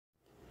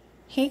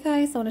Hey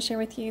guys, I want to share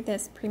with you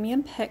this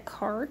premium pet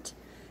cart.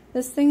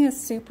 This thing is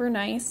super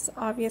nice.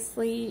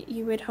 Obviously,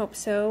 you would hope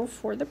so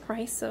for the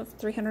price of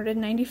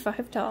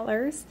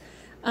 $395.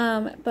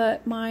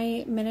 But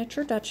my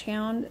miniature Dutch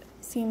Hound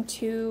seemed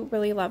to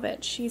really love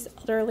it. She's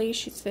elderly,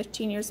 she's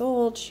 15 years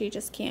old, she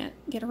just can't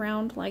get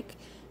around like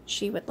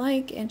she would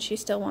like, and she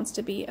still wants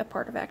to be a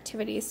part of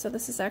activities. So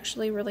this is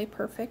actually really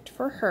perfect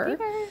for her.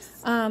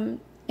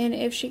 And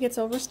if she gets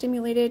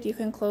overstimulated, you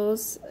can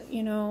close,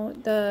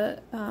 the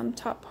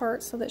top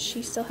part so that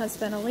she still has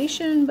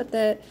ventilation, but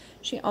that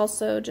she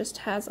also just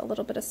has a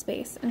little bit of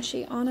space. And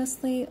she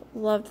honestly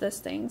loved this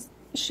thing.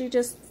 She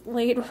just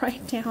laid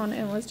right down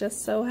and was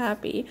just so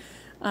happy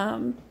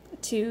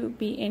to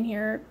be in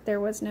here. There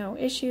was no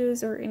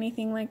issues or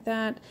anything like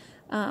that.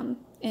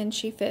 And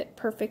she fit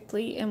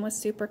perfectly and was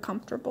super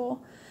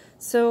comfortable.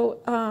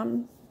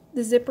 So,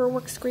 the zipper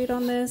works great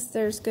on this.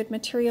 There's good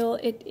material.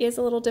 It is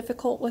a little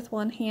difficult with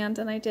one hand,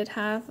 and I did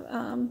have,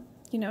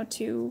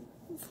 to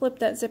flip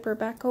that zipper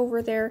back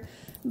over there,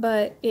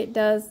 but it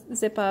does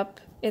zip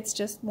up. It's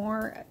just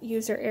more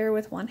user error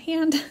with one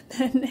hand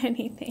than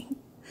anything.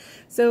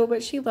 So,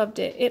 but she loved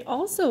it. It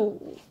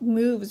also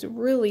moves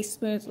really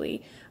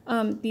smoothly.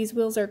 These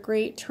wheels are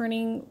great.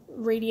 Turning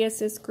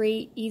radius is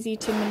great, easy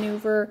to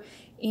maneuver,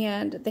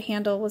 and the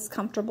handle was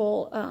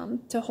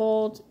comfortable to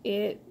hold.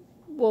 It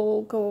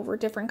will go over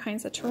different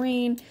kinds of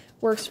terrain,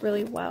 works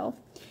really well.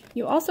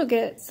 You also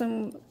get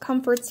some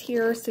comforts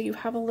here, so you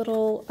have a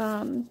little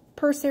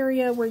purse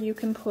area where you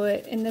can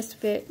put, and this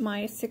fit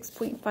my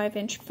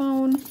 6.5-inch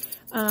phone.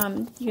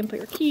 You can put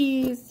your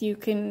keys, you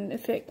can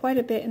fit quite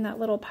a bit in that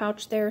little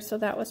pouch there, so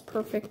that was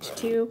perfect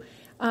too.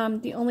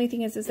 The only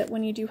thing is that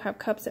when you do have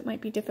cups, it might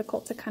be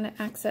difficult to kind of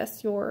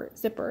access your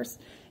zippers.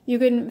 You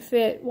can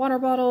fit water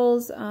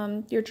bottles,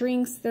 your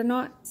drinks. They're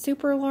not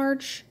super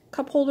large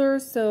cup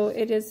holders, so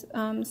it is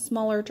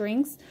smaller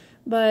drinks,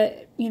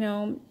 but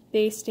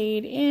they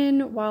stayed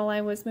in while I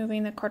was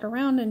moving the cart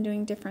around and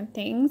doing different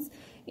things,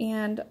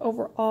 and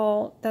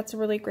overall that's a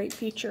really great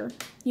feature.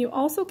 You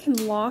also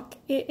can lock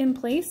it in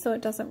place so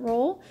it doesn't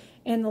roll,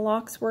 and the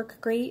locks work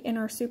great and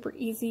are super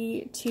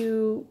easy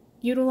to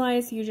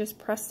utilize. You just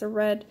press the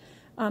red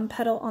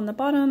pedal on the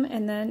bottom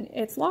and then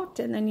it's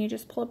locked, and then you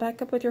just pull it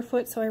back up with your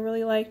foot. So I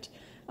really liked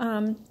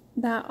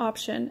that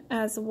option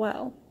as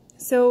well.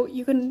 So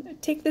you can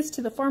take this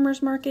to the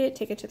farmer's market,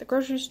 take it to the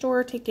grocery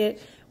store, take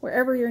it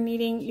wherever you're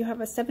needing. You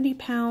have a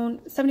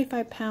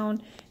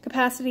 75-pound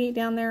capacity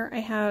down there.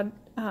 I had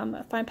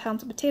 5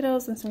 pounds of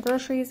potatoes and some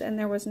groceries, and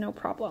there was no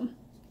problem.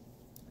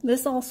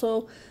 This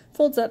also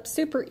folds up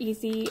super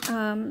easy.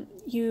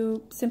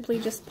 You simply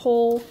just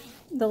pull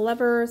the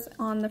levers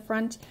on the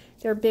front.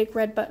 They're big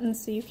red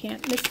buttons, so you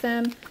can't miss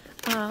them.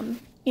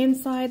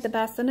 Inside the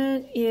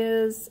bassinet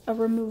is a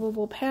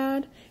removable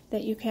pad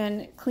that you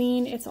can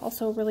clean. It's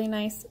also a really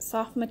nice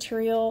soft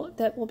material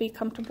that will be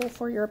comfortable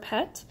for your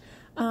pet.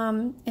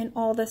 And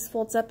all this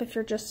folds up if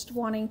you're just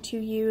wanting to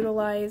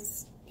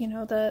utilize,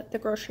 the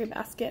grocery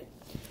basket.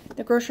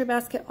 The grocery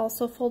basket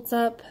also folds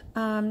up,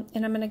 and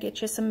I'm going to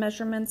get you some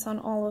measurements on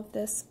all of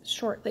this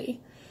shortly.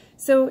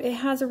 So it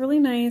has a really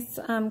nice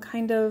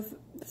kind of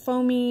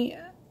foamy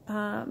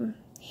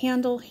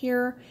handle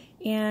here,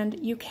 and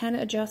you can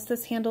adjust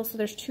this handle. So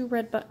there's 2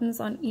 red buttons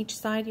on each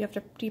side. You have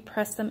to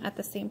depress them at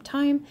the same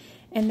time,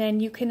 and then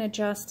you can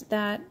adjust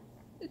that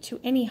to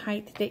any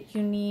height that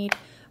you need,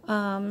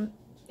 in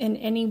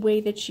any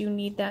way that you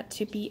need that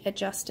to be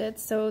adjusted.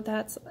 So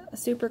that's a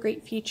super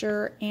great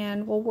feature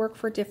and will work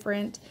for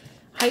different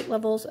height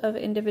levels of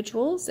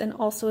individuals, and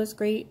also is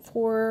great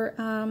for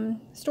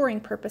storing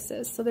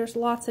purposes. So there's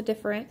lots of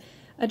different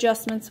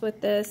adjustments with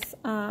this,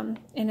 and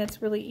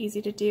it's really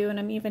easy to do, and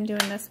I'm even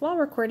doing this while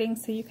recording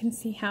so you can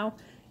see how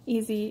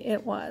easy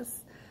it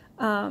was.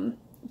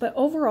 But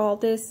overall,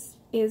 this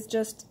is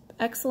just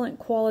excellent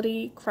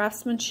quality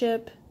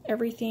craftsmanship.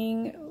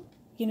 Everything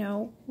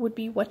would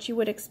be what you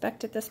would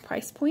expect at this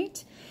price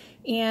point,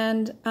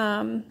 and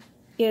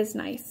is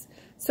nice.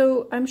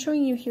 So I'm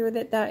showing you here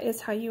that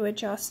is how you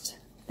adjust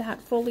that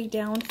fully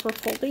down for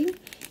folding,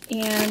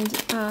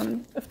 and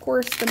of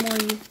course the more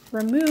you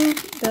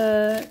remove,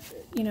 the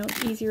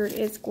easier it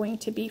is going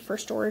to be for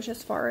storage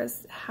as far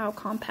as how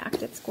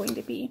compact it's going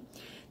to be.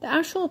 The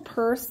actual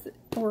purse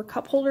or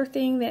cup holder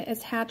thing that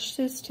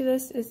attaches to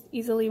this is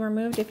easily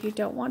removed if you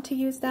don't want to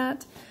use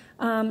that,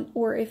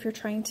 or if you're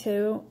trying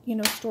to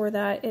store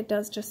that. It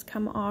does just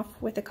come off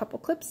with a couple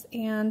clips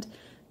and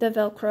the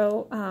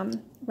Velcro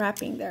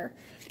wrapping there.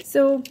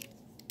 So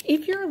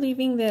if you're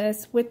leaving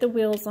this with the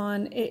wheels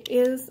on, it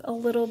is a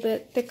little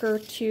bit thicker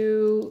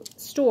to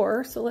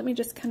store. So let me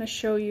just kind of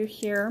show you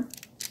here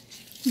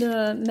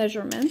the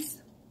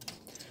measurements.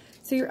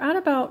 So you're at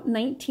about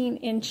 19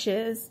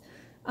 inches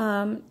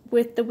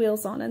with the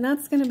wheels on, and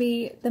that's going to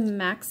be the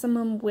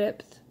maximum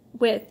width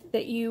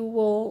that you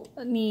will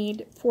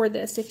need for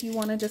this if you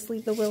want to just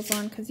leave the wheels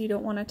on because you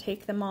don't want to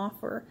take them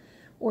off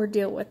or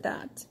deal with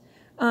that.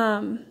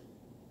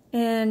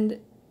 And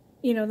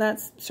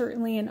that's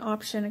certainly an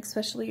option,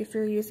 especially if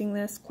you're using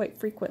this quite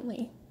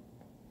frequently.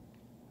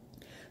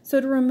 So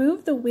to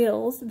remove the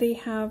wheels, they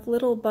have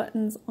little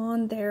buttons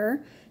on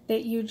there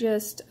that you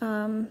just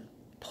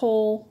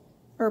pull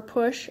or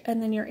push,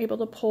 and then you're able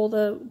to pull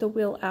the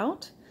wheel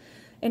out.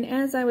 And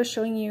as I was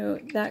showing you,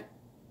 that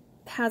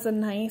has a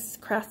nice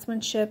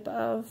craftsmanship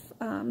of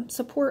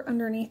support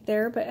underneath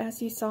there, but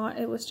as you saw,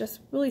 it was just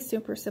really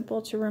super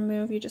simple to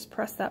remove. You just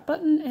press that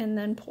button and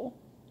then pull.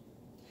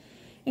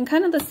 And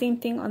kind of the same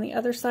thing on the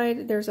other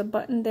side. There's a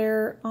button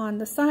there on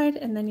the side,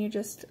 and then you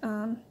just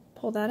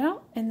pull that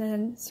out, and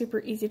then super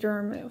easy to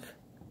remove.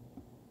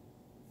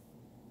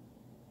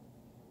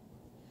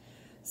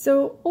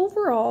 So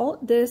overall,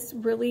 this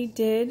really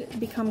did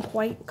become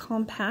quite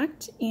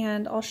compact,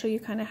 and I'll show you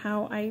kind of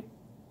how I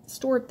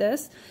stored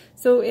this.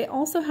 So it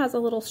also has a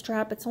little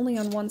strap. It's only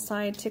on one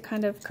side to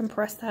kind of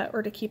compress that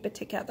or to keep it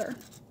together.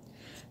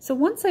 So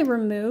once I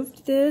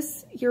removed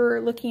this,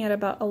 you're looking at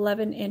about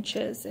 11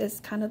 inches is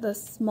kind of the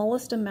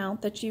smallest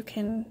amount that you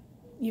can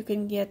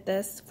get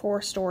this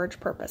for storage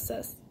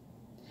purposes.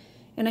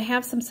 And I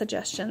have some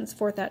suggestions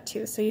for that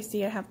too. So you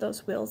see I have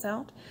those wheels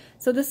out.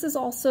 So this is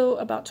also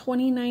about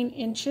 29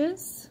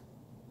 inches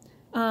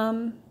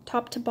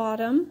top to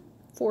bottom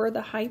for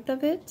the height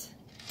of it,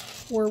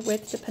 or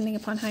width depending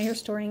upon how you're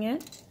storing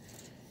it.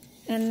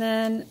 And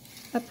then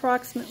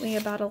approximately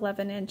about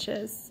 11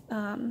 inches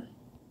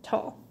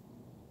tall.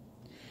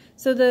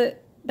 So the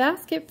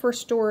basket for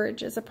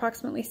storage is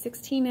approximately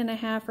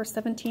 16.5 or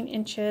 17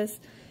 inches,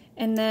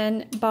 and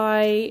then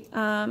by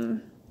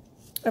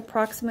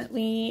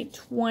approximately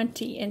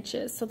 20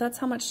 inches. So that's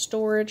how much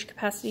storage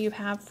capacity you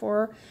have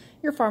for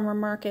your farmer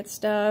market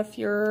stuff,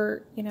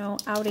 your,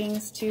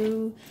 outings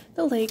to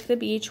the lake, the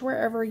beach,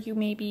 wherever you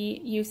may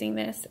be using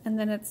this. And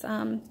then it's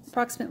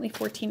approximately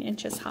 14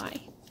 inches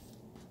high.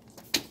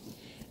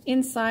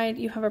 Inside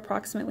you have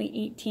approximately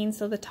 18,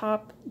 so the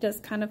top does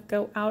kind of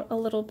go out a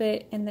little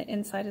bit, and the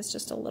inside is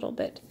just a little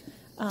bit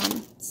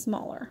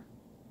smaller.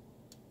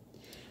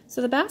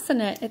 So the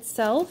bassinet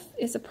itself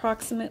is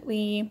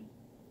approximately,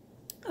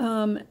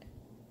 I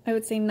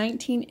would say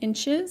 19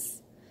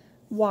 inches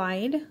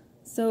wide.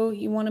 So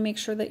you want to make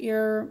sure that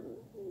your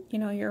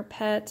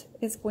pet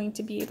is going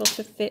to be able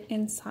to fit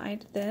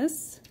inside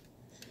this.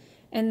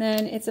 And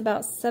then it's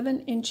about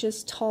 7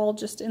 inches tall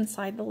just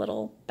inside the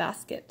little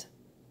basket.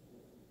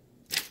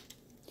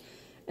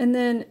 And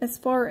then as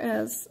far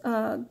as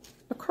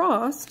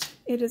across,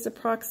 it is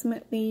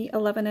approximately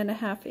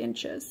 11.5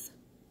 inches.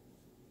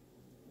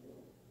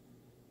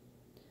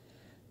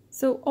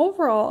 So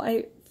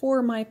overall,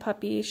 for my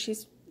puppy,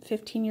 she's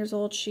 15 years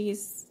old,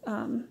 she's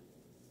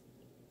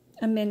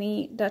a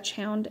mini Dutch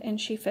Hound,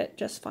 and she fit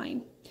just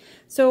fine.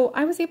 So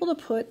I was able to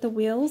put the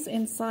wheels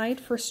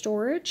inside for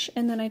storage,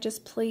 and then I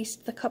just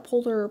placed the cup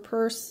holder or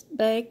purse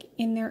bag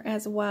in there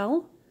as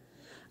well.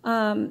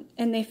 And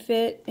they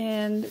fit,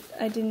 and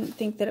I didn't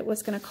think that it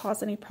was going to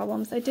cause any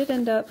problems. I did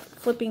end up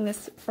flipping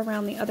this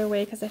around the other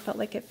way because I felt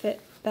like it fit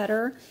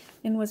better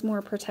and was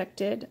more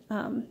protected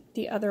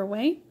the other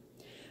way.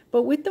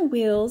 But with the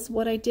wheels,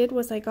 what I did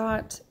was I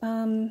got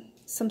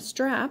some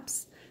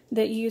straps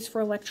that you use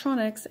for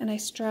electronics, and I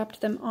strapped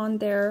them on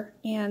there,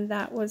 and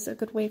that was a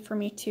good way for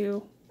me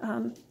to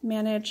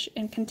manage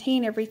and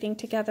contain everything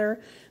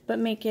together, but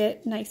make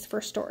it nice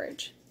for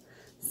storage.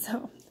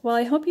 So, well,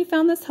 I hope you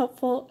found this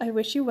helpful. I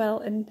wish you well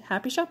and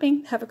happy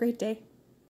shopping. Have a great day.